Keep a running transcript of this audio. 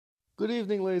Good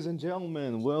evening, ladies and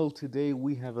gentlemen. Well, today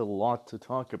we have a lot to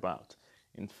talk about.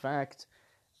 In fact,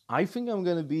 I think I'm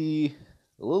gonna be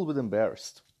a little bit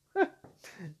embarrassed.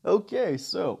 Okay,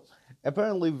 so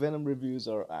apparently Venom reviews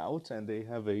are out and they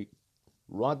have a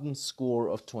Rotten score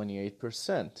of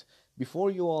 28%. Before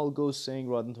you all go saying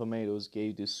Rotten Tomatoes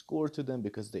gave this score to them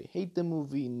because they hate the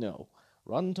movie, no.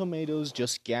 Rotten Tomatoes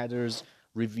just gathers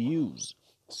reviews.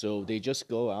 So they just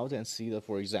go out and see that,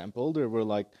 for example, there were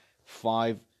like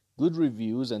 5 good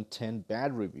reviews and 10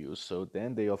 bad reviews. So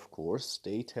then they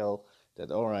tell that,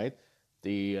 all right,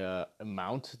 the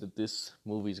amount that this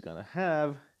movie is gonna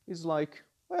have is like,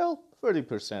 well,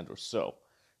 30% or so.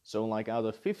 So, like, out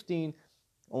of 15,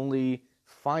 only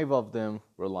 5 of them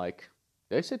were like,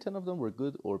 did I say 10 of them were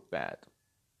good or bad?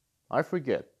 I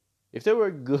forget. If they were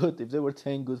good, if they were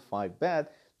 10 good, 5 bad,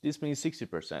 this means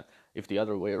 60%. If the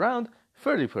other way around,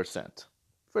 30%.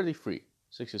 33,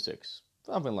 66,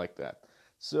 something like that.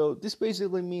 So this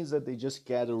basically means that they just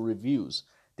gather reviews.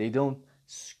 They don't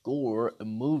score a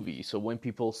movie. So when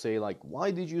people say like, why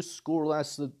did you score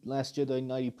Last Jedi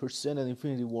 90% and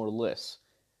Infinity War less?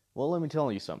 Well, let me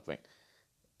tell you something.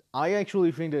 I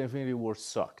actually think that Infinity War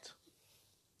sucked.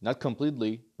 Not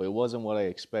completely, but it wasn't what I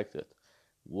expected.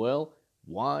 Well,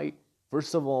 why?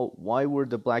 First of all, why were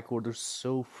the Black Order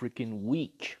so freaking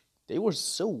weak? They were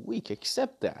so weak,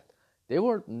 except that. They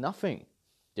were nothing.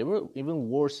 They were even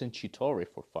worse than Chitauri,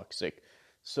 for fuck's sake.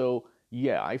 So,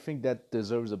 yeah, I think that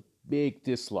deserves a big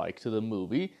dislike to the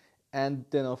movie. And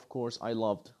then, of course, I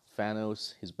loved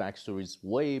Thanos. His backstory is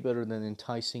way better than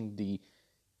enticing the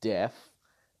death.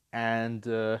 And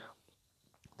there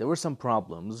were some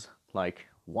problems, like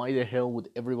why the hell would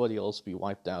everybody else be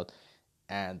wiped out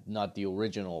and not the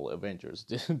original Avengers?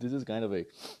 This is kind of a,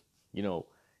 you know,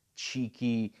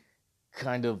 cheeky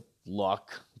kind of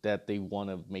luck that they want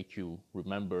to make you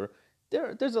remember.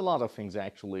 There's a lot of things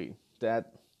actually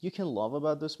that you can love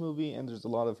about this movie, and there's a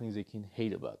lot of things you can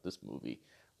hate about this movie,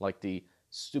 like the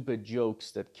stupid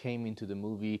jokes that came into the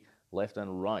movie left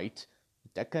and right.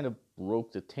 That kind of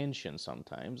broke the tension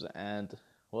sometimes, and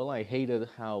well, I hated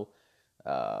how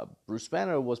Bruce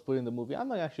Banner was put in the movie. I'm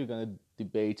not actually going to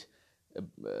debate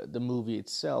the movie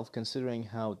itself, considering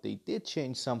how they did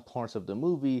change some parts of the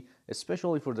movie,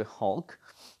 especially for the Hulk.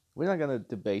 We're not going to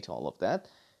debate all of that.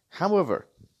 However,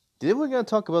 today we're going to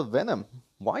talk about Venom.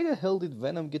 Why the hell did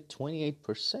Venom get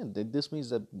 28%? This means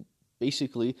that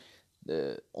basically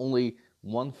only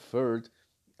 1/3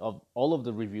 of all of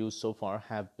the reviews so far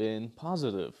have been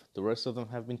positive. The rest of them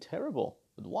have been terrible.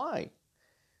 But why?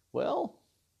 Well,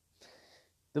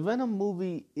 the Venom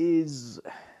movie is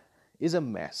a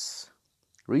mess.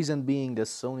 Reason being that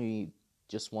Sony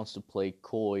just wants to play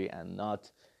coy and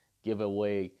not give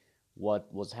away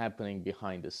what was happening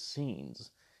behind the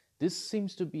scenes. This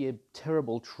seems to be a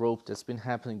terrible trope that's been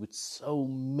happening with so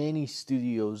many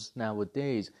studios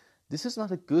nowadays. This is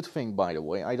not a good thing, by the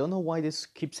way. I don't know why this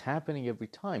keeps happening every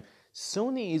time.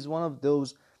 Sony is one of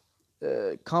those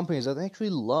companies that I actually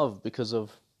love because of,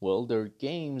 well, their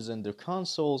games and their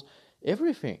consoles,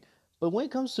 everything. But when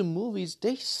it comes to movies,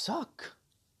 they suck.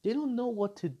 They don't know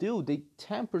what to do. They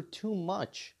tamper too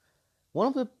much. One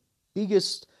of the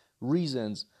biggest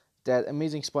reasons that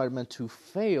Amazing Spider-Man 2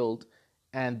 failed,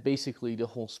 and basically the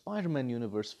whole Spider-Man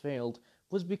universe failed,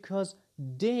 was because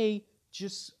they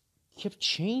just kept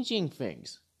changing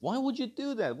things. Why would you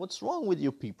do that? What's wrong with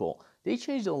you people? They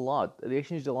changed a lot. They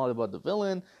changed a lot about the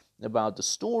villain, about the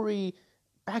story,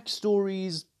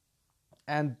 backstories,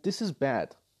 and this is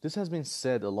bad. This has been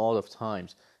said a lot of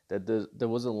times, that there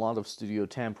was a lot of studio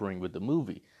tampering with the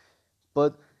movie.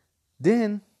 But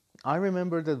then I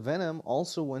remember that Venom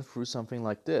also went through something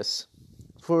like this.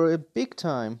 For a big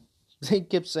time, they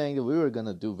kept saying that we were going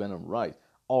to do Venom right,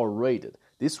 R-rated.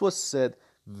 This was said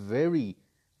very,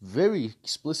 very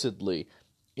explicitly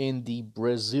in the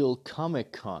Brazil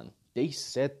Comic Con. They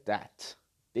said that.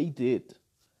 They did.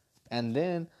 And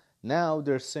then now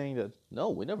they're saying that, no,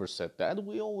 we never said that.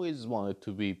 We always wanted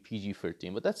to be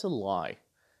PG-13. But that's a lie.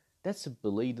 That's a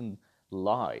blatant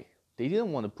lie. They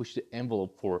didn't want to push the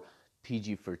envelope for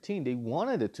PG-13. They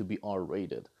wanted it to be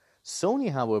R-rated.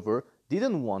 Sony, however,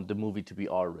 didn't want the movie to be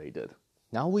R-rated.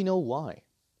 Now we know why.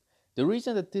 The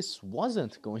reason that this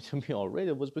wasn't going to be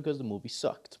R-rated was because the movie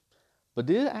sucked. But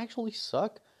did it actually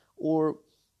suck? Or,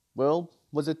 well,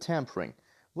 was it tampering?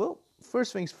 Well,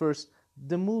 first things first,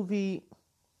 the movie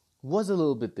was a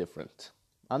little bit different.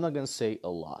 I'm not going to say a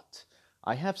lot.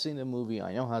 I have seen the movie,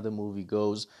 I know how the movie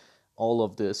goes, all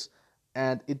of this,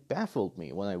 and it baffled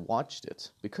me when I watched it,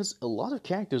 because a lot of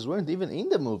characters weren't even in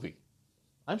the movie.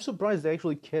 I'm surprised they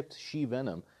actually kept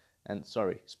She-Venom, and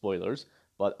sorry, spoilers,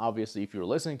 but obviously if you're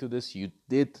listening to this, you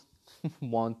did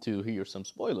want to hear some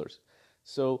spoilers.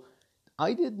 So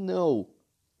I didn't know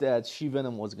that She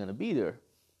Venom was gonna be there.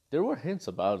 There were hints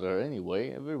about her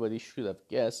anyway. Everybody should have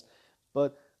guessed,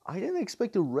 but I didn't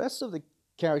expect the rest of the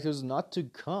characters not to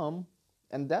come,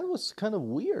 and that was kind of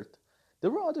weird.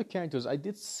 There were other characters. I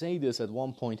did say this at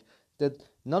one point that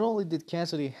not only did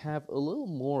Cassidy have a little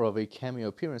more of a cameo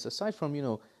appearance, aside from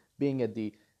being at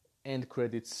the end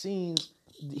credit scenes,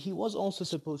 he was also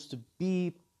supposed to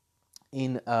be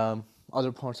in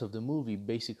other parts of the movie.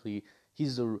 Basically,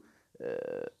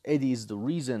 Eddie is the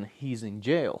reason he's in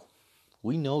jail.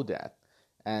 We know that,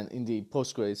 and in the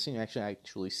post-credit scene, you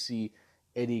actually see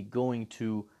Eddie going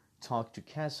to talk to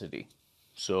Cassidy.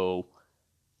 So,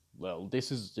 well,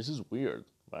 this is weird,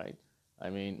 right?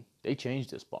 I mean, they changed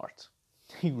this part.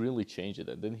 He really changed it,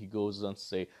 and then he goes on to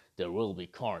say there will be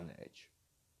carnage.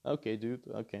 Okay, dude.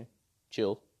 Okay,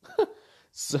 chill.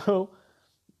 So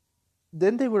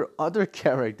then there were other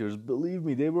characters. Believe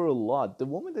me, there were a lot. The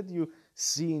woman that you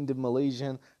see in the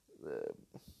Malaysian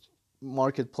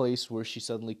marketplace, where she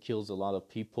suddenly kills a lot of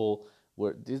people,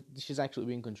 where she's actually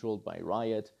being controlled by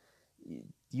Riot.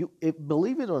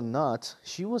 Believe it or not,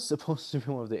 she was supposed to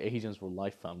be one of the agents for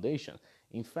Life Foundation.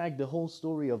 In fact, the whole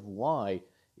story of why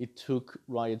it took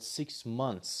Riot 6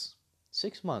 months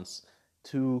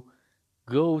to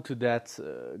go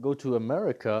to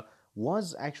America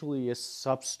was actually a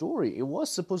sub story. It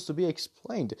was supposed to be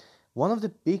explained. One of the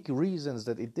big reasons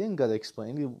that it didn't get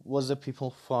explained was that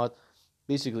people thought,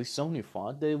 basically Sony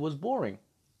thought, that it was boring.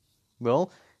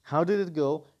 Well, how did it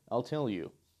go? I'll tell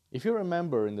you. If you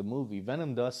remember in the movie,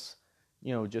 Venom does,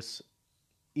 just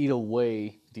eat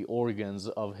away the organs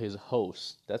of his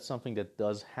host. That's something that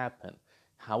does happen.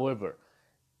 However,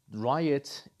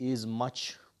 Riot is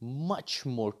much, much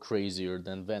more crazier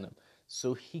than Venom.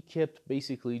 So he kept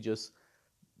basically just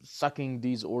sucking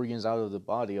these organs out of the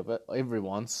body of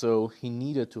everyone. So he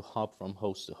needed to hop from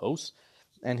host to host,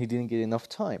 and he didn't get enough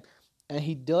time. And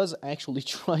he does actually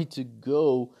try to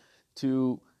go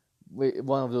to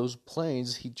one of those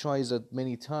planes. He tries that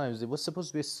many times. It was supposed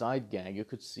to be a side gag. You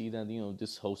could see that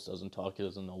this host doesn't talk. He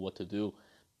doesn't know what to do,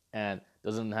 and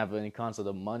doesn't have any concept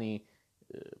of money,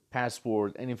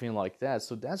 passport, anything like that.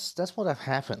 So that's what have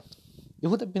happened. It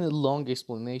would have been a long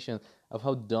explanation of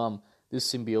how dumb this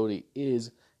symbiote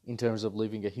is in terms of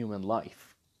living a human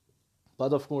life.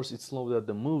 But of course, it slowed down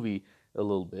the movie a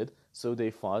little bit, so they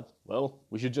thought, well,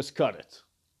 we should just cut it.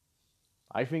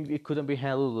 I think it couldn't be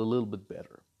handled a little bit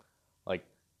better.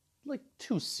 Like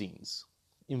 2 scenes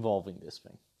involving this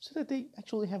thing, so that they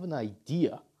actually have an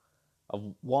idea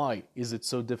of why is it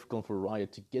so difficult for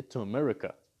Riot to get to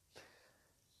America.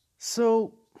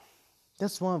 So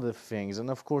that's one of the things, and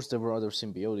of course there were other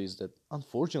symbiotes that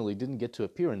unfortunately didn't get to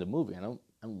appear in the movie, and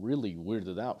I'm really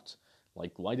weirded out.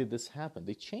 Like, why did this happen?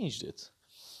 They changed it.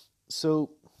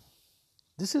 So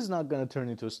this is not going to turn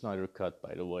into a Snyder Cut,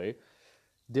 by the way.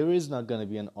 There is not going to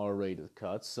be an R-rated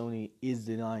cut. Sony is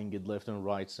denying it left and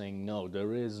right, saying, no,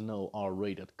 there is no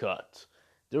R-rated cut.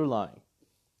 They're lying.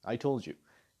 I told you.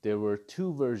 There were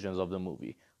 2 versions of the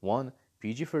movie. One,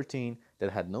 PG-13,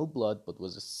 that had no blood, but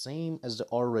was the same as the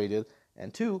R-rated,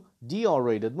 and 2, the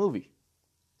R-rated movie.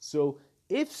 So,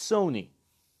 if Sony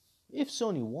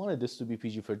wanted this to be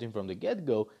PG-13 from the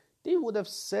get-go, they would have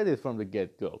said it from the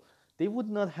get-go. They would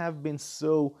not have been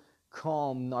so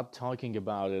calm, not talking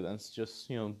about it, and just,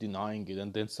 denying it,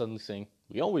 and then suddenly saying,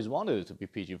 we always wanted it to be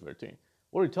PG-13.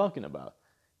 What are you talking about?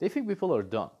 They think people are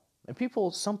dumb. And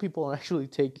some people are actually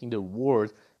taking their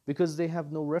word because they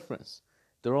have no reference.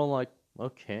 They're all like,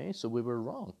 okay, so we were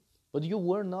wrong. But you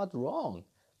were not wrong.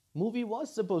 Movie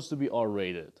was supposed to be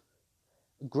R-rated.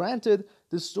 Granted,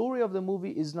 the story of the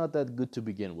movie is not that good to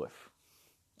begin with.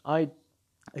 I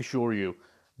assure you,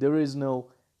 there is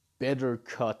no better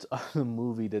cut of the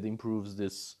movie that improves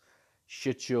this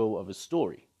shit show of a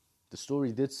story. The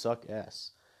story did suck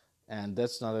ass, and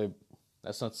that's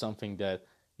not something that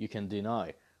you can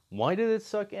deny. Why did it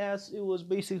suck ass? It was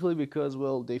basically because,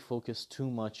 well, they focused too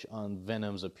much on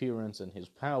Venom's appearance and his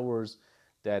powers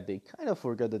that they kind of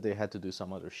forgot that they had to do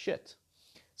some other shit.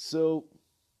 So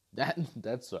that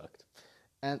sucked.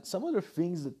 And some other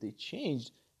things that they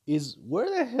changed is, where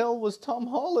the hell was Tom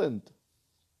Holland?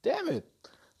 Damn it.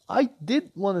 I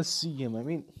did want to see him. I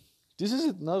mean, this is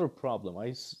another problem.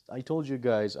 I told you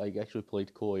guys I actually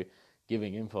played coy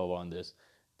giving info on this.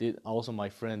 Also my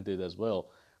friend did as well.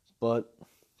 But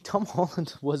Tom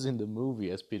Holland was in the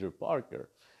movie as Peter Parker.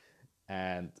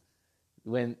 And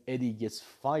when Eddie gets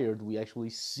fired, we actually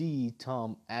see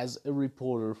Tom as a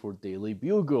reporter for Daily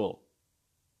Bugle.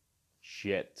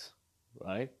 Shit.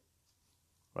 Right?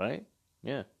 Right?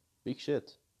 Yeah. Big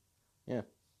shit. Yeah.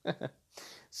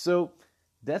 So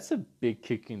That's a big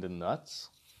kick in the nuts.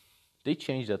 They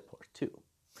changed that part too.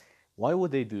 Why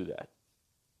would they do that?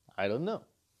 I don't know.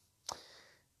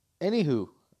 Anywho,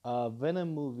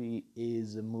 Venom movie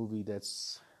is a movie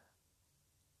that's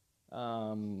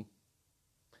um,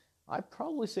 I'd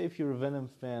probably say if you're a Venom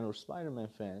fan or Spider-Man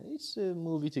fan, it's a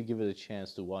movie to give it a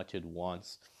chance to watch it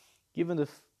once. Given the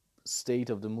state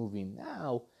of the movie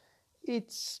now,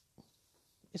 it's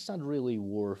it's not really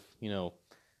worth,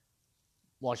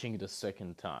 watching it a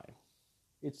second time.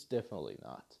 It's definitely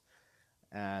not.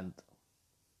 And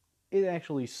it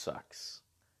actually sucks.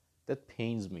 That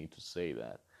pains me to say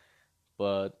that.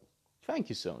 But thank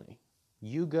you, Sony.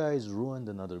 You guys ruined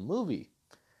another movie.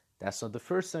 That's not the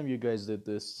first time you guys did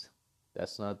this.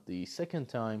 That's not the second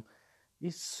time.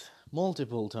 It's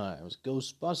multiple times.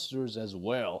 Ghostbusters as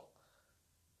well.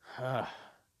 I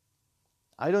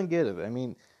don't get it. I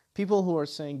mean, people who are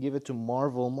saying give it to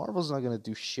Marvel, Marvel's not going to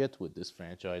do shit with this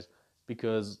franchise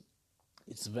because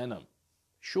it's Venom.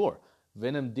 Sure,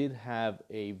 Venom did have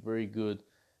a very good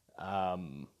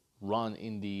run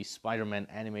in the Spider-Man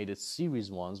animated series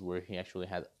ones where he actually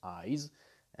had eyes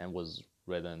and was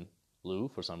red and blue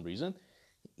for some reason.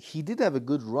 He did have a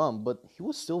good run, but he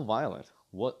was still violent.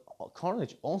 What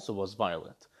Carnage also was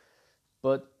violent,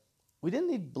 but we didn't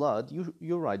need blood.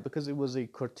 You're right, because it was a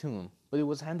cartoon, but it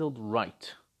was handled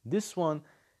right. This one,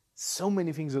 so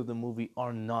many things of the movie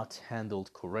are not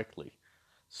handled correctly.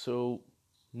 So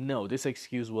no, this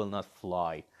excuse will not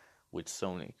fly with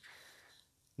Sony.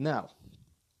 Now,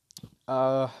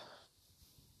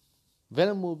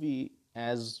 Venom movie,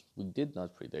 as we did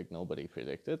not predict, nobody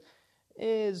predicted,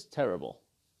 is terrible.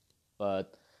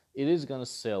 But it is gonna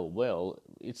sell well.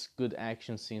 Its good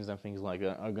action scenes and things like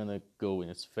that are gonna go in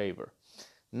its favor.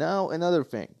 Now, another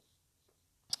thing.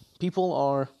 People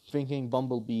are thinking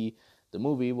Bumblebee, the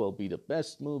movie, will be the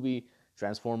best movie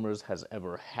Transformers has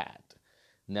ever had.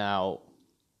 Now,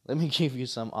 let me give you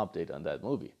some update on that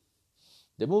movie.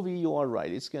 The movie, you are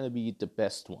right, it's gonna be the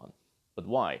best one. But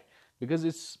why? Because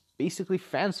it's basically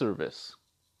fan service.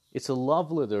 It's a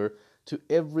love letter to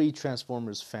every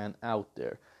Transformers fan out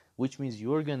there, which means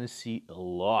you're gonna see a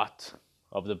lot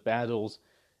of the battles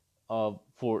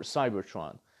for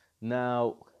Cybertron.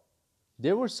 Now,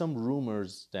 there were some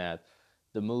rumors that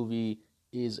the movie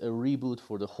is a reboot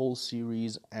for the whole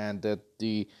series, and that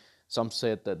some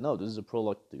said that no, this is a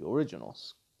prologue to the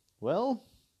originals. Well,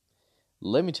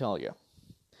 let me tell you,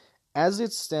 as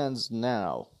it stands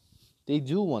now, they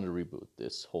do want to reboot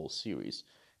this whole series.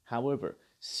 However,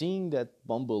 seeing that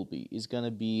Bumblebee is gonna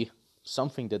be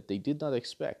something that they did not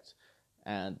expect,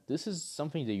 and this is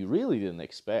something they really didn't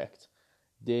expect,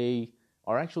 they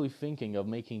are actually thinking of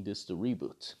making this the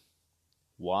reboot.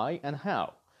 Why and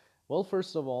how? Well,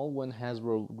 first of all, when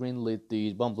Hasbro greenlit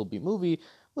the Bumblebee movie,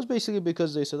 was basically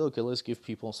because they said, okay, let's give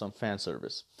people some fan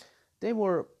service. They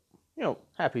were,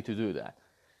 happy to do that.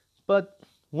 But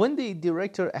when the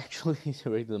director actually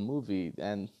directed the movie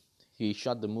and he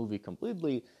shot the movie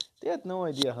completely, they had no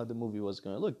idea how the movie was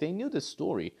going to look. They knew the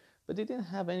story, but they didn't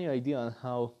have any idea on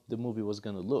how the movie was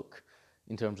going to look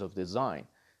in terms of design.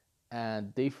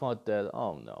 And they thought that,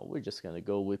 oh no, we're just going to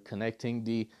go with connecting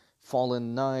the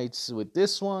Fallen Knights with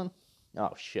this one.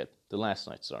 Oh shit, the Last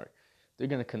Knight, sorry. They're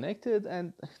going to connect it,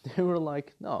 and they were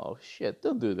like, no, shit,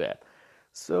 don't do that.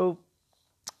 So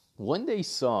when they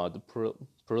saw the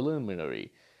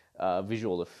preliminary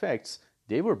visual effects,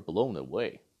 they were blown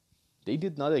away. They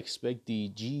did not expect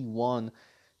the G1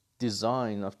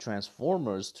 design of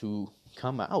Transformers to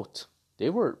come out. They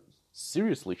were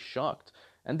seriously shocked,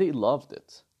 and they loved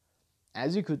it.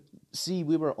 As you could see,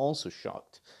 we were also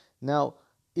shocked. Now,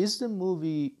 is the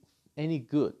movie any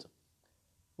good?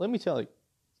 Let me tell you,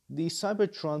 the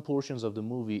Cybertron portions of the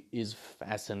movie is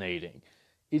fascinating.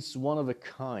 It's one of a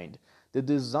kind. The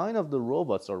design of the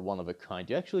robots are one of a kind.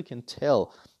 You actually can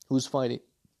tell who's fighting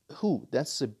who.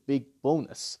 That's a big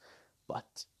bonus.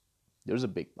 But there's a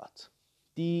big but.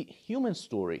 The human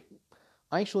story.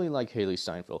 I actually like Hailee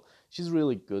Steinfeld. She's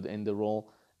really good in the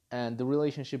role, and the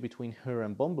relationship between her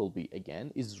and Bumblebee,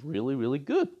 again, is really, really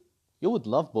good. You would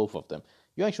love both of them.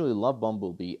 You actually love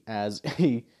Bumblebee as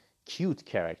a cute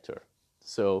character.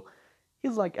 So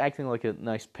he's like acting like a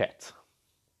nice pet.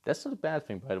 That's not a bad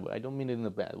thing, by the way. I don't mean it in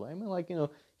a bad way. I mean, like,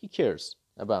 he cares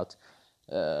about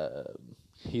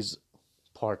his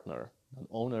partner, an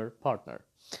owner partner.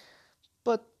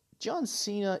 But John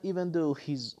Cena, even though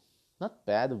he's not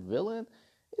bad a villain,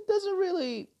 it doesn't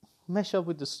really mesh up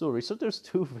with the story. So there's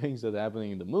two things that are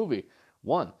happening in the movie.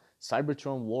 One,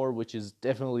 Cybertron War, which is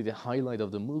definitely the highlight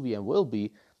of the movie and will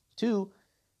be. Two,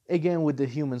 again with the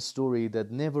human story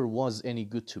that never was any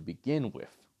good to begin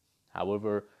with.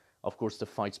 However, Of course, the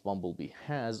fights Bumblebee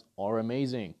has are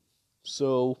amazing.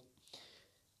 So,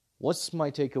 what's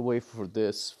my takeaway for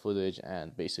this footage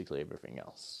and basically everything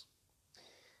else?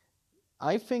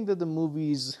 I think that the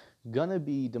movie's gonna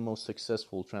be the most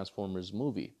successful Transformers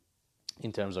movie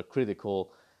in terms of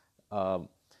critical um,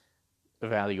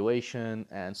 evaluation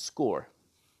and score.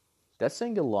 That's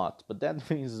saying a lot, but that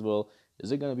means, well,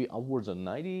 is it gonna be upwards of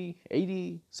 90,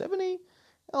 80, 70?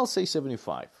 I'll say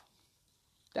 75.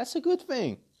 That's a good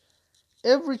thing.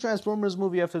 Every Transformers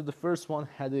movie after the first one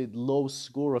had a low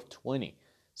score of 20.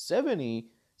 70,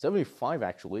 75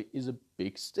 actually, is a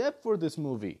big step for this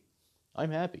movie.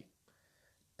 I'm happy.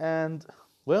 And,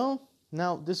 well,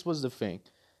 now this was the thing.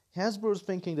 Hasbro's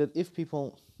thinking that if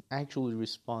people actually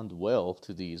respond well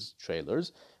to these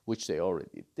trailers, which they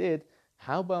already did,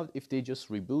 how about if they just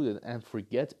reboot it and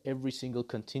forget every single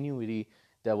continuity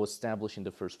that was established in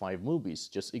the first 5 movies?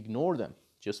 Just ignore them.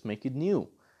 Just make it new.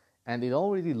 And it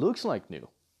already looks like new.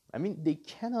 I mean, they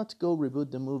cannot go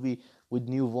reboot the movie with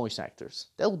new voice actors.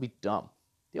 That would be dumb.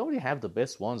 They already have the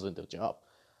best ones in the job.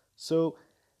 So,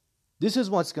 this is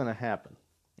what's gonna happen,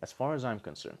 as far as I'm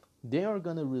concerned. They are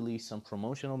gonna release some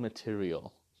promotional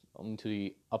material into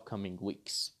the upcoming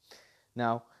weeks.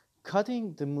 Now,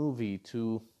 cutting the movie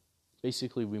to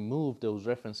basically remove those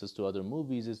references to other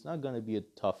movies is not gonna be a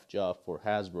tough job for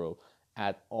Hasbro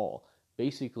at all.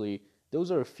 Basically, those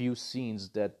are a few scenes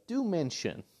that do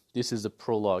mention this is a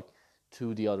prologue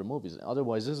to the other movies.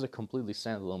 Otherwise, this is a completely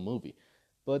standalone movie.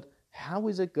 But how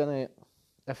is it gonna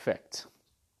affect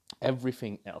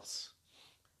everything else?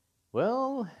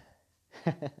 Well,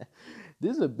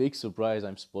 this is a big surprise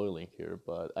I'm spoiling here,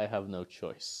 but I have no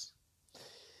choice.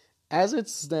 As it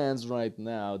stands right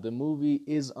now, the movie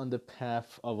is on the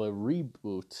path of a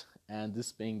reboot, and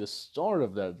this being the start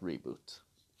of that reboot.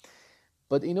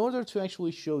 But in order to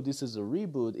actually show this is a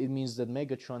reboot, it means that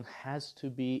Megatron has to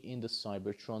be in the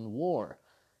Cybertron War.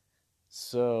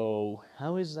 So,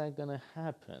 how is that gonna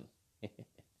happen?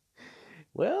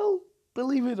 Well,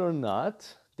 believe it or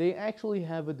not, they actually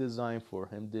have a design for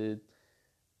him. The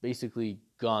basically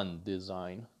gun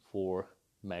design for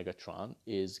Megatron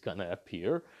is gonna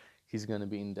appear. He's gonna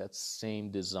be in that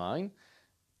same design.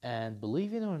 And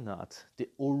believe it or not, the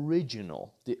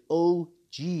original, the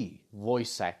OG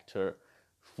voice actor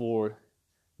for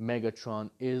Megatron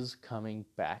is coming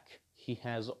back. He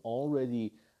has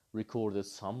already recorded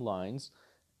some lines,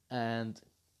 and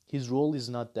his role is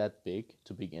not that big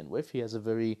to begin with. He has a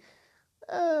very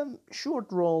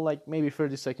short role, like maybe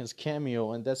 30 seconds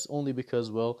cameo, and that's only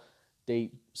because, well,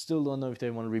 they still don't know if they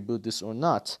want to reboot this or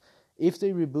not. If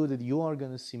they reboot it, you are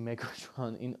going to see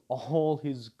Megatron in all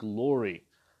his glory,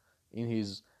 in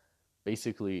his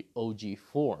basically OG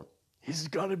form. He's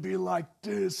gonna be like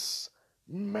this,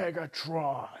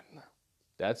 Megatron.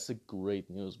 That's a great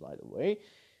news, by the way.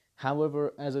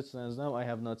 However, as it stands now, I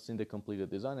have not seen the completed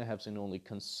design. I have seen only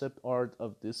concept art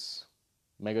of this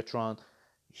Megatron.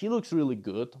 He looks really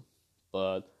good,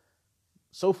 but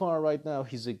so far right now,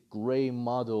 he's a gray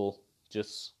model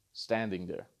just standing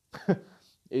there.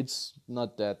 It's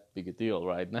not that big a deal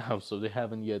right now, so they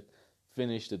haven't yet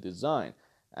finished the design.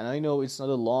 And I know it's not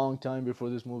a long time before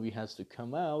this movie has to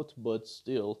come out, but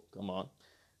still, come on.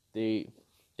 They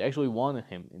actually wanted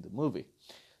him in the movie.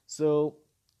 So,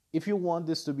 if you want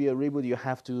this to be a reboot, you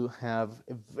have to have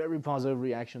a very positive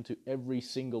reaction to every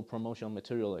single promotional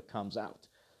material that comes out.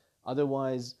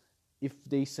 Otherwise, if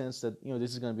they sense that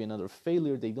this is going to be another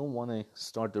failure, they don't want to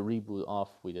start the reboot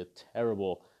off with a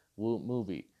terrible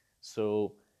movie.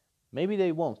 So maybe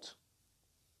they won't.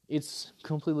 It's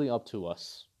completely up to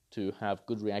us to have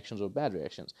good reactions or bad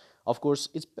reactions. Of course,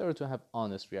 it's better to have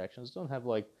honest reactions. Don't have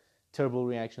like terrible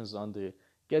reactions on the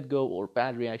get-go or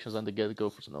bad reactions on the get-go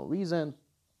for no reason.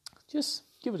 Just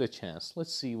give it a chance.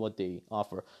 Let's see what they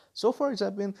offer. So far, it's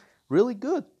been really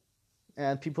good,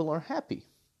 and people are happy.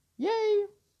 Yay!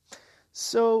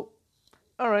 So,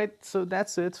 alright, so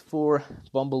that's it for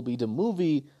Bumblebee the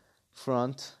movie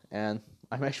front, and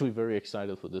I'm actually very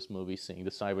excited for this movie, seeing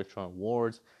the Cybertron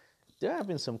Wars. There have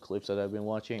been some clips that I've been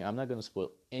watching. I'm not going to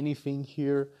spoil anything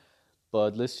here,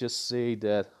 but let's just say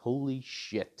that, holy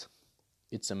shit,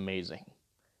 it's amazing.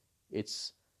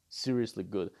 It's seriously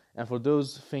good. And for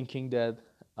those thinking that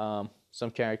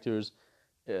some characters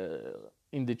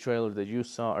in the trailer that you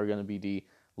saw are going to be the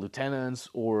lieutenants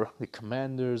or the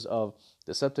commanders of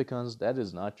Decepticons, that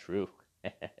is not true.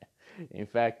 In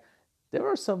fact, there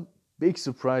are some big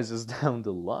surprises down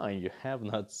the line you have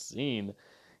not seen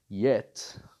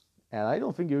yet. And I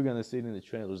don't think you're going to see it in the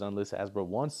trailers unless Hasbro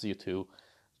wants you to.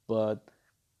 But,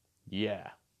 yeah.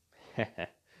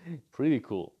 Pretty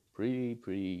cool. Pretty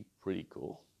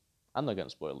cool. I'm not going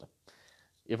to spoil it.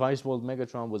 If I spoiled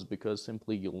Megatron was because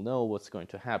simply you'll know what's going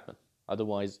to happen.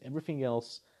 Otherwise, everything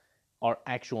else are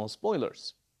actual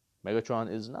spoilers.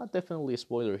 Megatron is not definitely a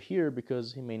spoiler here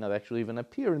because he may not actually even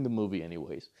appear in the movie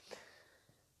anyways.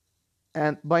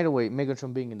 And by the way,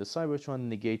 Megatron being in the Cybertron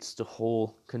negates the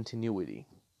whole continuity.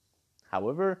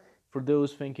 However, for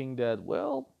those thinking that,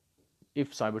 well,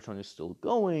 if Cybertron is still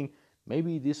going,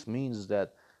 maybe this means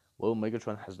that, well,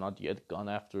 Megatron has not yet gone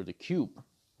after the cube,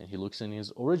 and he looks in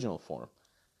his original form.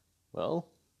 Well,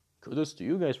 kudos to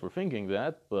you guys for thinking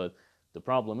that, but the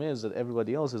problem is that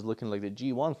everybody else is looking like the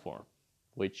G1 form,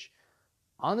 which,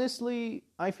 honestly,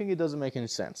 I think it doesn't make any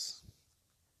sense.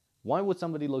 Why would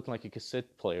somebody look like a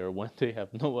cassette player when they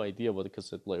have no idea what a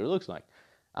cassette player looks like?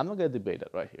 I'm not going to debate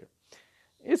that right here.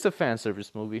 It's a fan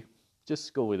service movie.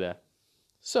 Just go with that.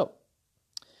 So,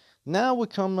 now we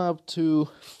come up to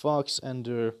Fox and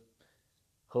their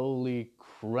holy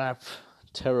crap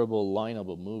terrible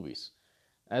lineup of movies.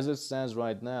 As it stands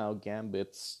right now,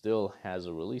 Gambit still has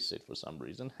a release date for some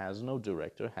reason, has no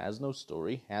director, has no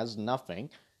story, has nothing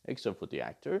except for the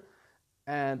actor,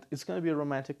 and it's going to be a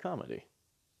romantic comedy.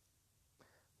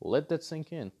 Let that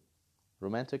sink in.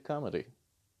 Romantic comedy.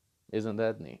 Isn't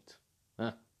that neat?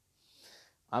 Huh.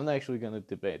 I'm not actually going to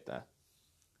debate that.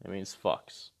 I mean, it's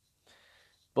Fox.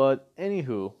 But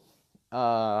anywho,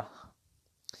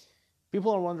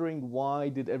 people are wondering why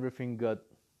did everything got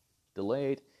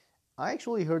delayed. I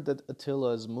actually heard that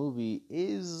Attila's movie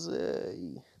is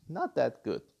not that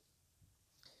good.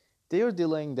 They are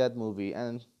delaying that movie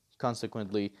and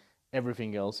consequently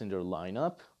everything else in their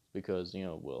lineup because,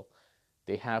 well,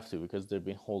 they have to because they've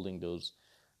been holding those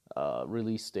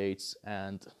release dates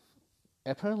and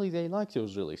apparently they like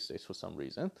those release dates for some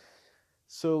reason.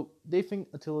 So they think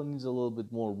Attila needs a little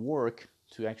bit more work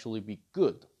to actually be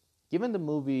good. Given the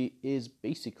movie is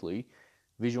basically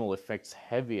visual effects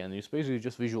heavy and it's basically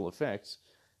just visual effects,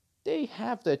 they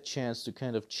have that chance to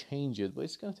kind of change it, but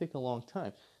it's going to take a long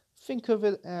time. Think of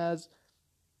it as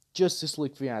Justice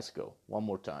League Fiasco one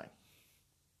more time.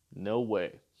 No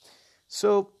way.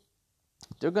 So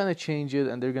they're going to change it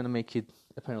and they're going to make it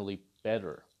apparently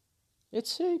better.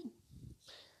 It's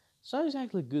not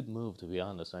exactly a good move, to be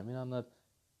honest. I mean, I'm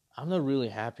not really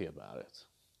happy about it.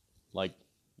 Like,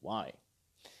 why?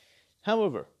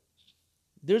 However,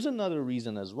 there's another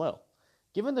reason as well.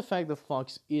 Given the fact that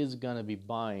Fox is gonna be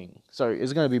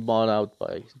bought out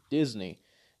by Disney,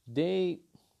 they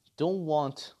don't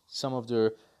want some of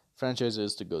their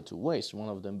franchises to go to waste. One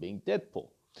of them being Deadpool.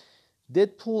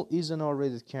 Deadpool is an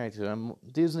R-rated character, and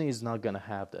Disney is not gonna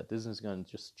have that. Disney's gonna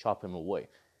just chop him away.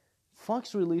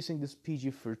 Fox releasing this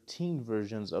PG-13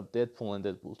 versions of Deadpool and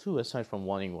Deadpool 2, aside from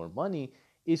wanting more money,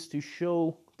 is to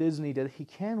show Disney that he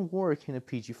can work in a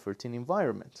PG-13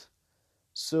 environment.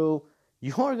 So,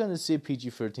 you are going to see a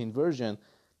PG-13 version.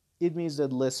 It means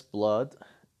that less blood,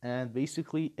 and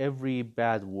basically every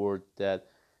bad word that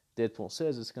Deadpool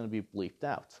says is going to be bleeped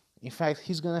out. In fact,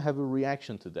 he's going to have a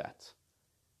reaction to that.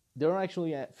 There are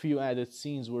actually a few added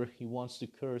scenes where he wants to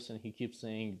curse and he keeps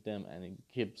saying them and it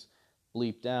keeps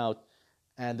bleeped out,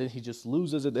 and then he just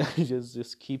loses it and he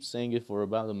just keeps saying it for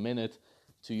about a minute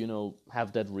to,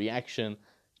 have that reaction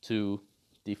to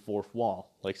the fourth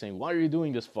wall. Like saying, why are you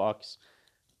doing this, Fox?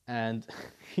 And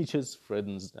he just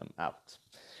threatens them out.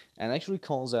 And actually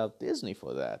calls out Disney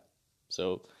for that.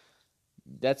 So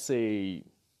that's a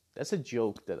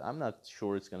joke that I'm not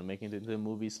sure it's going to make it into the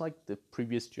movie. It's like the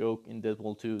previous joke in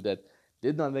Deadpool 2 that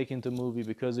did not make it into the movie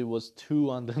because it was too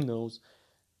on the nose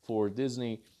for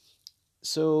Disney.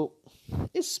 So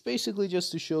it's basically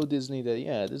just to show Disney that,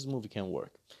 yeah, this movie can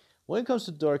work. When it comes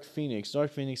to Dark Phoenix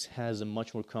has a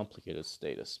much more complicated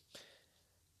status.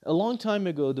 A long time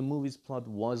ago, the movie's plot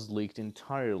was leaked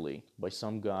entirely by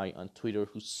some guy on Twitter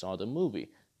who saw the movie.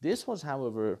 This was,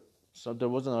 however, there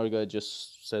was another guy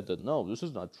just said that, no, this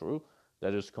is not true.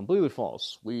 That is completely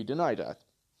false. We deny that.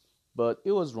 But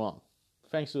it was wrong.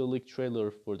 Thanks to the leaked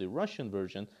trailer for the Russian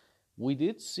version, we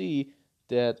did see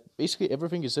that basically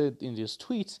everything he said in his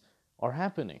tweets are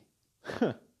happening.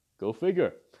 Go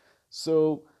figure.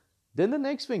 So then the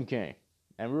next thing came,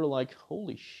 and we were like,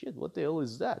 holy shit, what the hell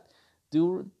is that?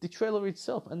 The trailer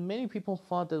itself, and many people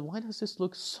thought that why does this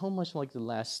look so much like The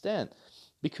Last Stand?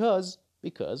 Because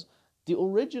the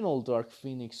original Dark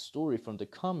Phoenix story from the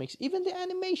comics, even the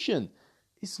animation,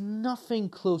 is nothing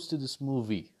close to this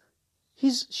movie.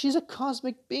 She's a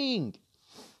cosmic being.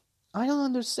 I don't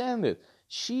understand it.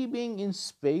 She being in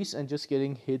space and just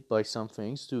getting hit by some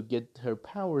things to get her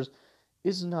powers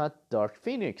is not Dark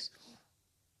Phoenix.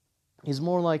 It's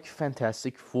more like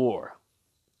Fantastic Four.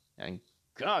 And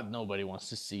God, nobody wants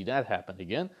to see that happen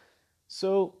again.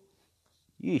 So,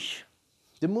 yeesh.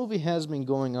 The movie has been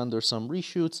going under some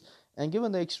reshoots, and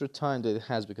given the extra time that it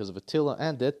has because of Attila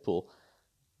and Deadpool,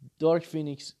 Dark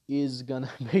Phoenix is gonna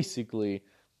basically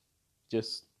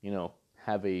just,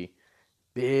 have a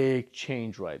big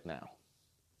change right now.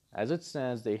 As it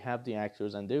stands, they have the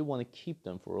actors and they want to keep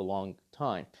them for a long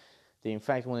time. They, in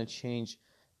fact, want to change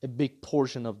a big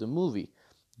portion of the movie.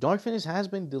 Dark Phoenix has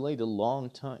been delayed a long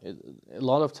time, a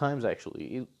lot of times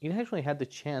actually. It actually had the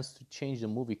chance to change the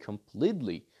movie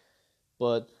completely,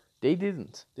 but they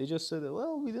didn't. They just said,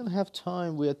 well, we didn't have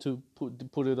time. We had to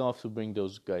put it off to bring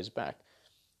those guys back.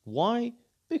 Why?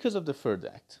 Because of the third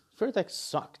act. Third act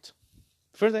sucked.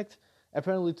 Third act,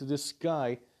 apparently to this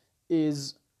guy,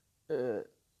 is the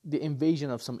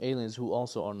invasion of some aliens who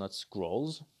also are not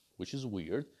Skrulls, which is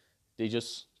weird. They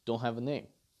just don't have a name.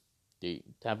 They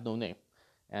have no name.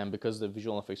 And because the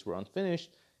visual effects were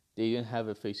unfinished, they didn't have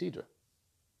a face either.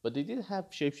 But they did have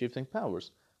shape-shifting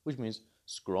powers, which means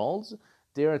Skrulls,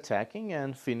 they're attacking,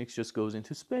 and Phoenix just goes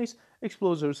into space,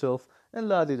 explodes herself, and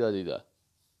la-di-da-di-da.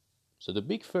 So the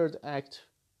big third act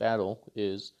battle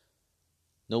is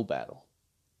no battle.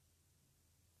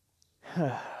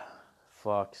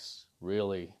 Fox,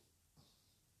 really.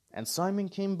 And Simon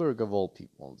Kinberg, of all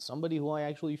people, somebody who I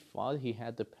actually thought he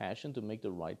had the passion to make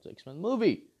the right X-Men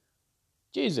movie.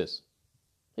 Jesus,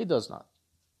 he does not.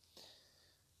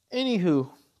 Anywho,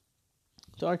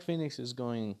 Dark Phoenix is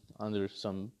going under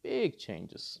some big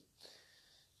changes.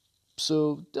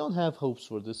 So don't have hopes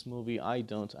for this movie. I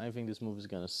don't. I think this movie is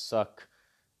gonna suck.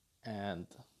 And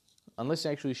unless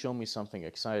you actually show me something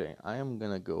exciting, I am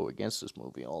gonna go against this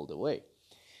movie all the way.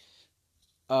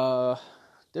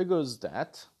 There goes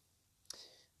that.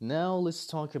 Now let's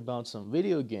talk about some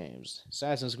video games.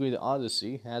 Assassin's Creed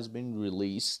Odyssey has been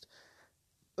released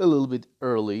a little bit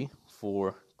early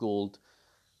for gold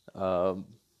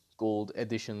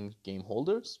edition game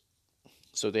holders.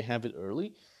 So they have it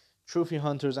early. Trophy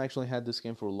hunters actually had this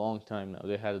game for a long time now.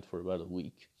 They had it for about a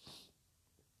week.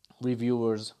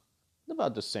 Reviewers,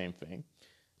 about the same thing.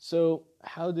 So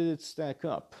how did it stack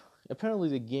up? Apparently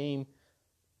the game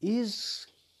is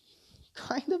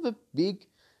kind of a big,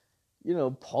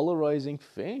 polarizing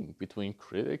thing between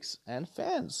critics and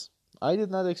fans. I did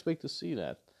not expect to see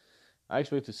that. I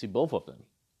expect to see both of them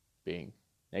being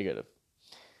negative.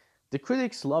 The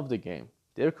critics love the game.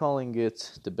 They're calling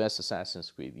it the best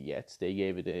Assassin's Creed yet. They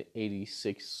gave it an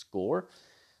 86 score.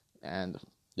 And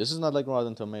this is not like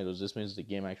Rotten Tomatoes. This means the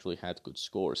game actually had good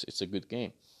scores. It's a good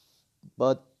game.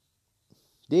 But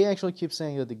they actually keep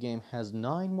saying that the game has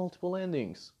 9 multiple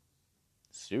endings.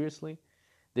 Seriously?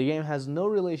 The game has no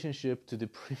relationship to the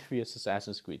previous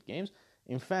Assassin's Creed games.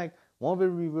 In fact, one of the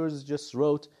reviewers just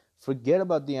wrote, forget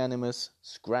about the Animus,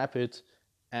 scrap it,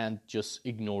 and just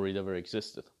ignore it ever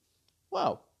existed.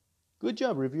 Wow. Good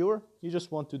job, reviewer. You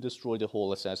just want to destroy the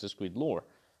whole Assassin's Creed lore.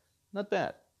 Not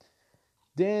bad.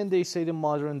 Then they say the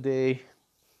modern day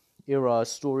era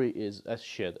story is as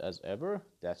shit as ever.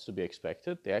 That's to be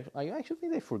expected. I actually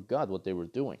think they forgot what they were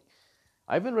doing.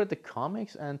 I haven't read the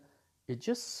comics and it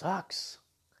just sucks.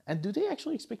 And do they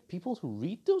actually expect people to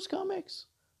read those comics?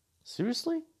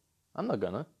 Seriously? I'm not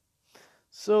gonna.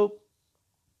 So,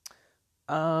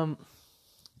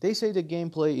 they say the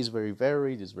gameplay is very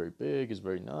varied, is very big, is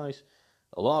very nice.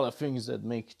 A lot of things that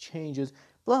make changes,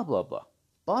 blah, blah, blah.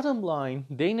 Bottom line,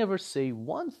 they never say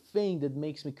one thing that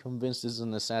makes me convinced this is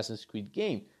an Assassin's Creed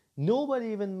game. Nobody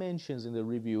even mentions in the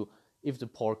review if the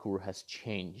parkour has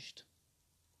changed.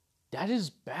 That is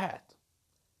bad.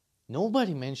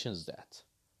 Nobody mentions that.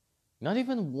 Not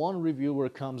even one reviewer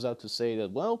comes out to say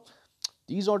that, well,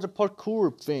 these are the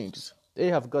parkour things. They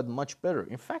have got much better.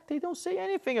 In fact, they don't say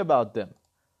anything about them.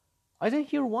 I didn't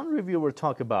hear one reviewer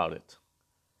talk about it.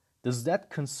 Does that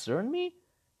concern me?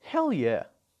 Hell yeah.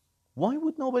 Why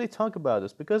would nobody talk about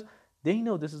this? Because they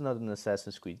know this is not an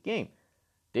Assassin's Creed game.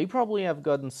 They probably have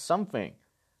gotten something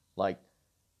like,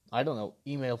 I don't know,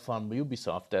 email from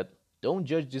Ubisoft that don't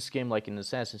judge this game like an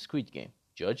Assassin's Creed game.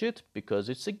 Judge it because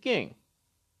it's a game.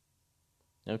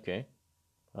 Okay.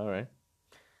 Alright.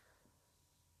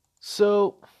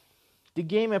 So, the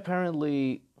game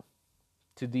apparently,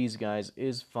 to these guys,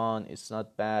 is fun. It's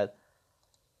not bad.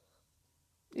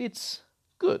 It's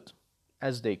good,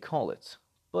 as they call it.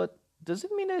 But does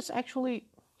it mean that it's actually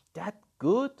that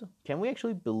good? Can we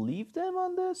actually believe them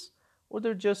on this? Or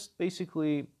they're just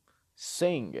basically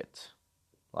saying it?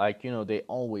 Like, they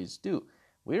always do.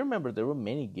 We remember there were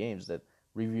many games that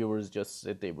reviewers just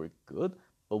said they were good,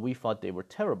 but we thought they were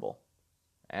terrible.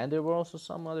 And there were also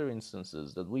some other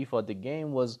instances that we thought the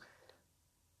game was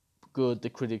good, the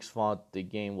critics thought the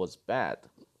game was bad.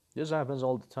 This happens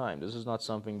all the time. This is not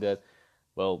something that,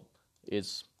 well,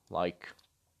 it's like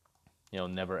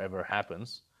never ever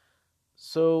happens.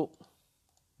 So,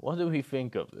 what do we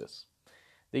think of this?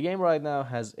 The game right now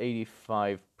has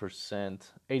 85%,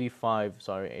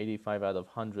 85 out of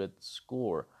 100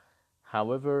 score.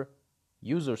 However,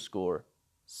 user score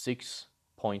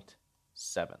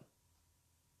 6.7.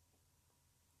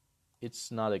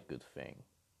 It's not a good thing.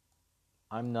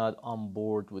 I'm not on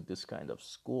board with this kind of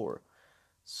score.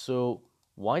 So,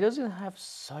 why does it have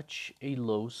such a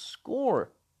low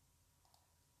score?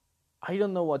 I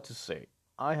don't know what to say.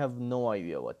 I have no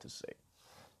idea what to say.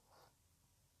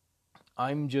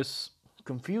 I'm just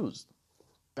confused,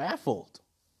 baffled.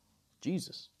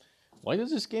 Jesus. Why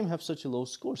does this game have such a low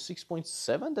score?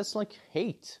 6.7? That's like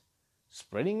hate.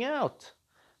 Spreading out.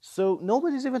 So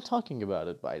nobody's even talking about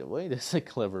it, by the way. That's a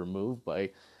clever move by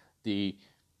the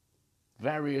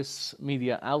various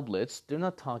media outlets. They're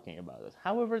not talking about it.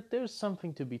 However, there's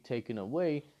something to be taken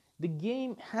away. The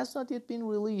game has not yet been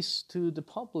released to the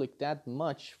public that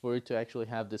much for it to actually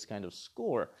have this kind of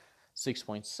score,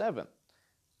 6.7.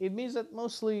 It means that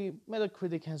mostly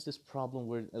Metacritic has this problem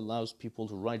where it allows people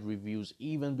to write reviews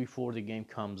even before the game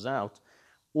comes out,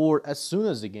 or as soon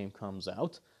as the game comes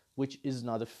out, which is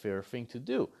not a fair thing to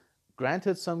do.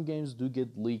 Granted, some games do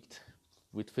get leaked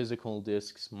with physical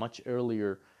discs much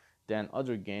earlier than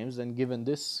other games, and given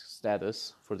this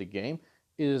status for the game,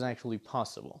 it is actually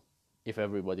possible if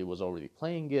everybody was already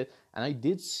playing it. And I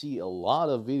did see a lot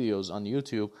of videos on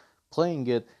YouTube playing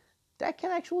it. That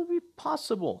can actually be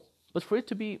possible. But for it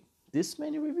to be this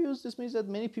many reviews, this means that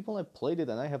many people have played it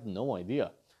and I have no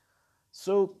idea.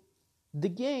 So the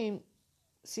game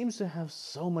seems to have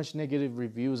so much negative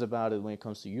reviews about it when it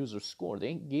comes to user score.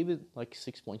 They gave it like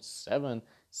 6.7,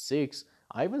 6.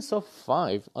 I even saw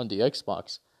 5 on the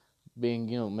Xbox, being,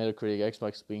 Metacritic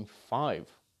Xbox being 5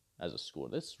 as a score.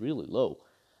 That's really low.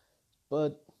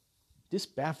 But this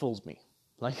baffles me.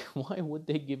 Like, why would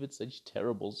they give it such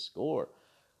terrible score?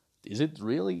 Is it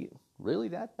really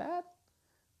that bad?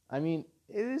 I mean,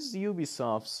 it is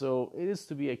Ubisoft, so it is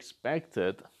to be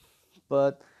expected.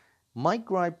 But my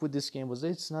gripe with this game was that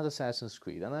it's not Assassin's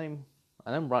Creed, and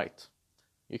I'm right.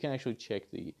 You can actually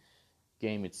check the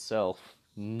game itself.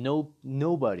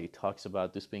 Nobody talks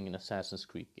about this being an Assassin's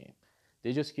Creed game.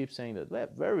 They just keep saying that, well,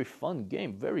 very fun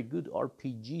game, very good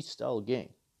RPG style game.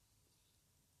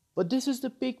 But this is the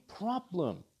big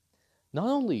problem. Not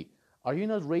only are you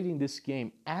not rating this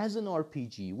game as an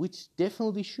RPG, which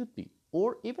definitely should be,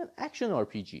 or even action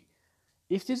RPG.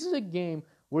 If this is a game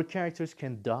where characters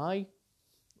can die,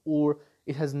 or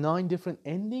it has 9 different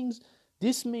endings,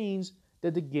 this means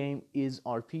that the game is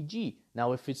RPG.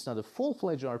 Now, if it's not a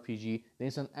full-fledged RPG, then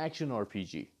it's an action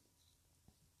RPG.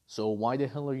 So why the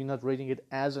hell are you not rating it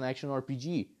as an action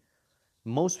RPG?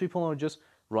 Most people are just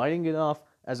writing it off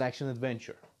as action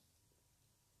adventure.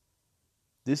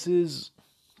 This is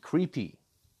creepy.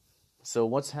 So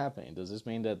what's happening? Does this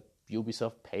mean that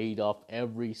Ubisoft paid off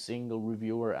every single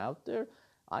reviewer out there?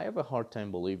 I have a hard time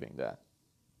believing that.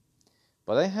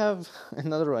 But I have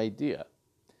another idea.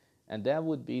 And that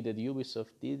would be that Ubisoft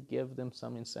did give them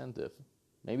some incentive.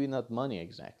 Maybe not money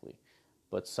exactly,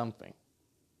 but something.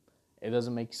 It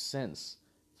doesn't make sense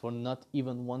for not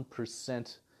even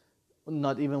 1%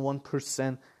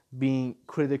 being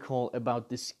critical about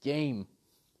this game,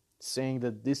 saying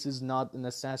that this is not an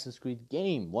Assassin's Creed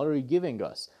game. What are you giving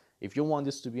us? If you want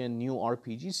this to be a new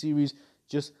RPG series,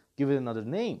 just give it another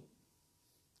name.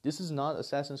 This is not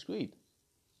Assassin's Creed.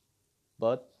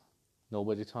 But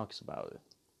nobody talks about it,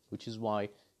 which is why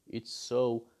it's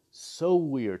so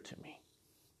weird to me.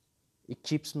 It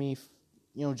keeps me,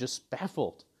 just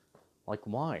baffled. Like,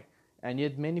 why? And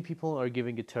yet many people are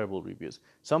giving it terrible reviews.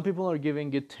 Some people are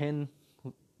giving it 10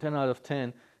 out of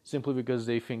 10 simply because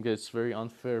they think that it's very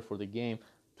unfair for the game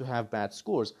to have bad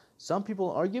scores. Some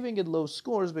people are giving it low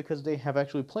scores because they have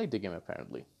actually played the game,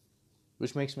 apparently.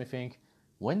 Which makes me think,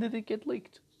 when did it get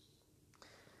leaked?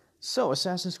 So,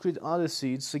 Assassin's Creed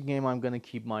Odyssey, it's a game I'm going to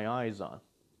keep my eyes on.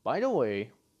 By the way,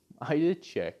 I did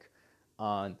check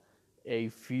on a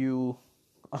few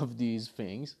of these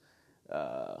things.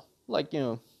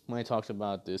 When I talked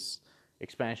about this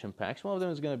expansion packs, one of them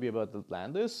is going to be about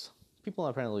Atlantis. People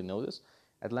apparently know this.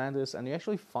 Atlantis, and you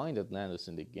actually find Atlantis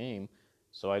in the game,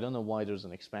 so I don't know why there's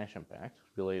an expansion pack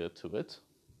related to it.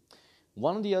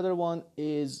 The other one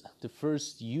is the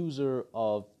first user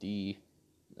of the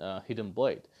Hidden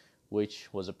Blade,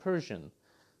 which was a Persian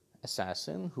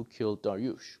assassin who killed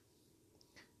Dariush.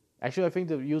 Actually, I think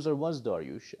the user was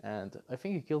Dariush, and I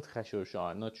think he killed Khashur Shah,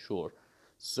 I'm not sure.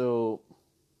 So,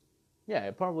 yeah,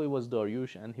 it probably was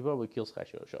Dariush, and he probably kills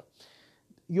Khashur Shah.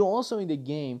 You also in the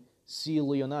game see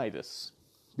Leonidas.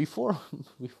 Before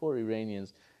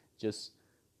Iranians just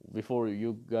before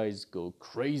you guys go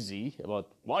crazy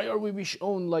about why are we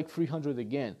shown like 300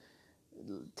 again,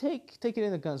 take it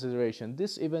into consideration.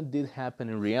 This event did happen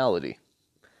in reality.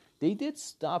 They did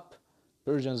stop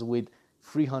Persians with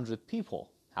 300 people.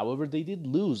 However, they did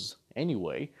lose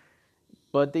anyway,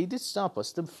 but they did stop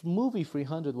us. The movie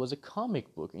 300 was a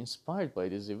comic book inspired by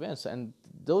these events, and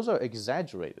those are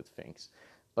exaggerated things.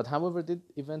 But however, the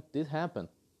event did happen.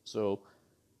 So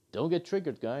don't get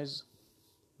triggered, guys.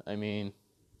 I mean,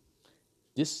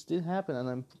 this did happen, and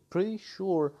I'm pretty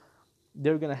sure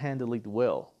they're going to handle it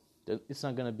well. It's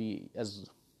not going to be as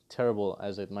terrible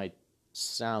as it might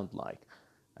sound like.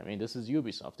 I mean, this is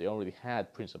Ubisoft. They already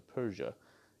had Prince of Persia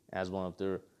as one of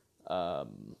their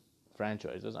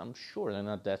franchises. I'm sure they're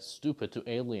not that stupid to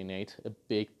alienate a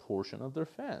big portion of their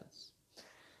fans.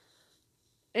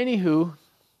 Anywho,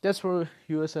 that's where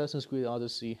Assassin's Creed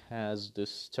Odyssey has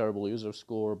this terrible user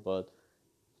score, but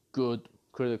good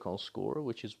critical score,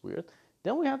 which is weird.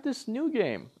 Then we have this new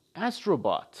game,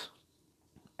 Astrobot.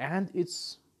 And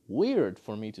it's weird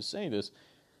for me to say this.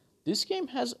 This game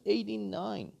has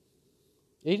 89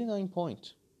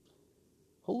 points.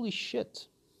 Holy shit.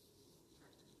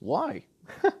 Why?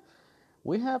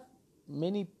 We have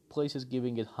many places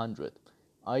giving it 100.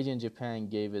 IGN Japan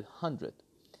gave it 100.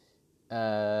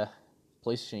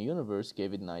 PlayStation Universe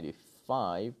gave it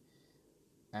 95.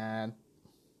 And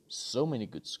so many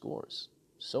good scores.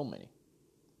 So many.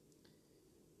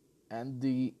 And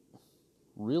the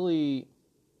really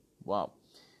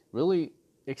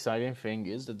exciting thing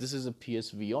is that this is a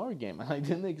PSVR game. And I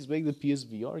didn't expect the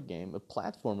PSVR game, a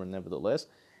platformer nevertheless,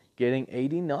 getting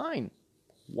 89.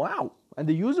 Wow. And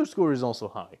the user score is also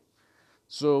high.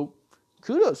 So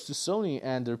kudos to Sony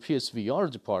and their PSVR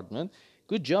department.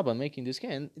 Good job on making this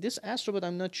game. This Astrobot,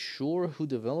 I'm not sure who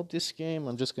developed this game.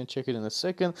 I'm just going to check it in a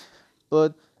second.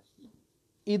 But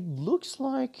it looks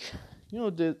like,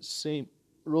 the same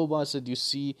robots that you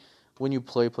see when you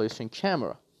play PlayStation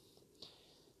Camera.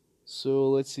 So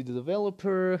let's see the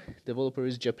developer. Developer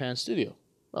is Japan Studio.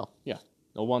 Well, yeah,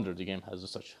 no wonder the game has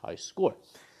such high score.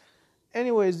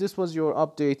 Anyways, this was your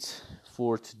update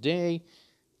for today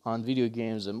on video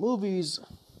games and movies.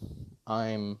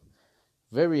 I'm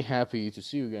very happy to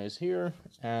see you guys here,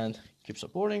 and keep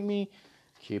supporting me,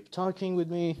 keep talking with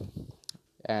me,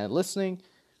 and listening.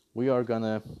 We are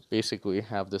gonna basically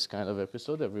have this kind of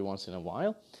episode every once in a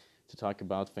while to talk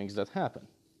about things that happen.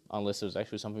 Unless there's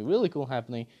actually something really cool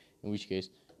happening, in which case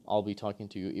I'll be talking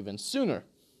to you even sooner.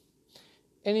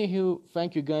 Anywho,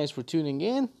 thank you guys for tuning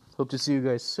in. Hope to see you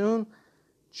guys soon.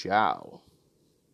 Ciao.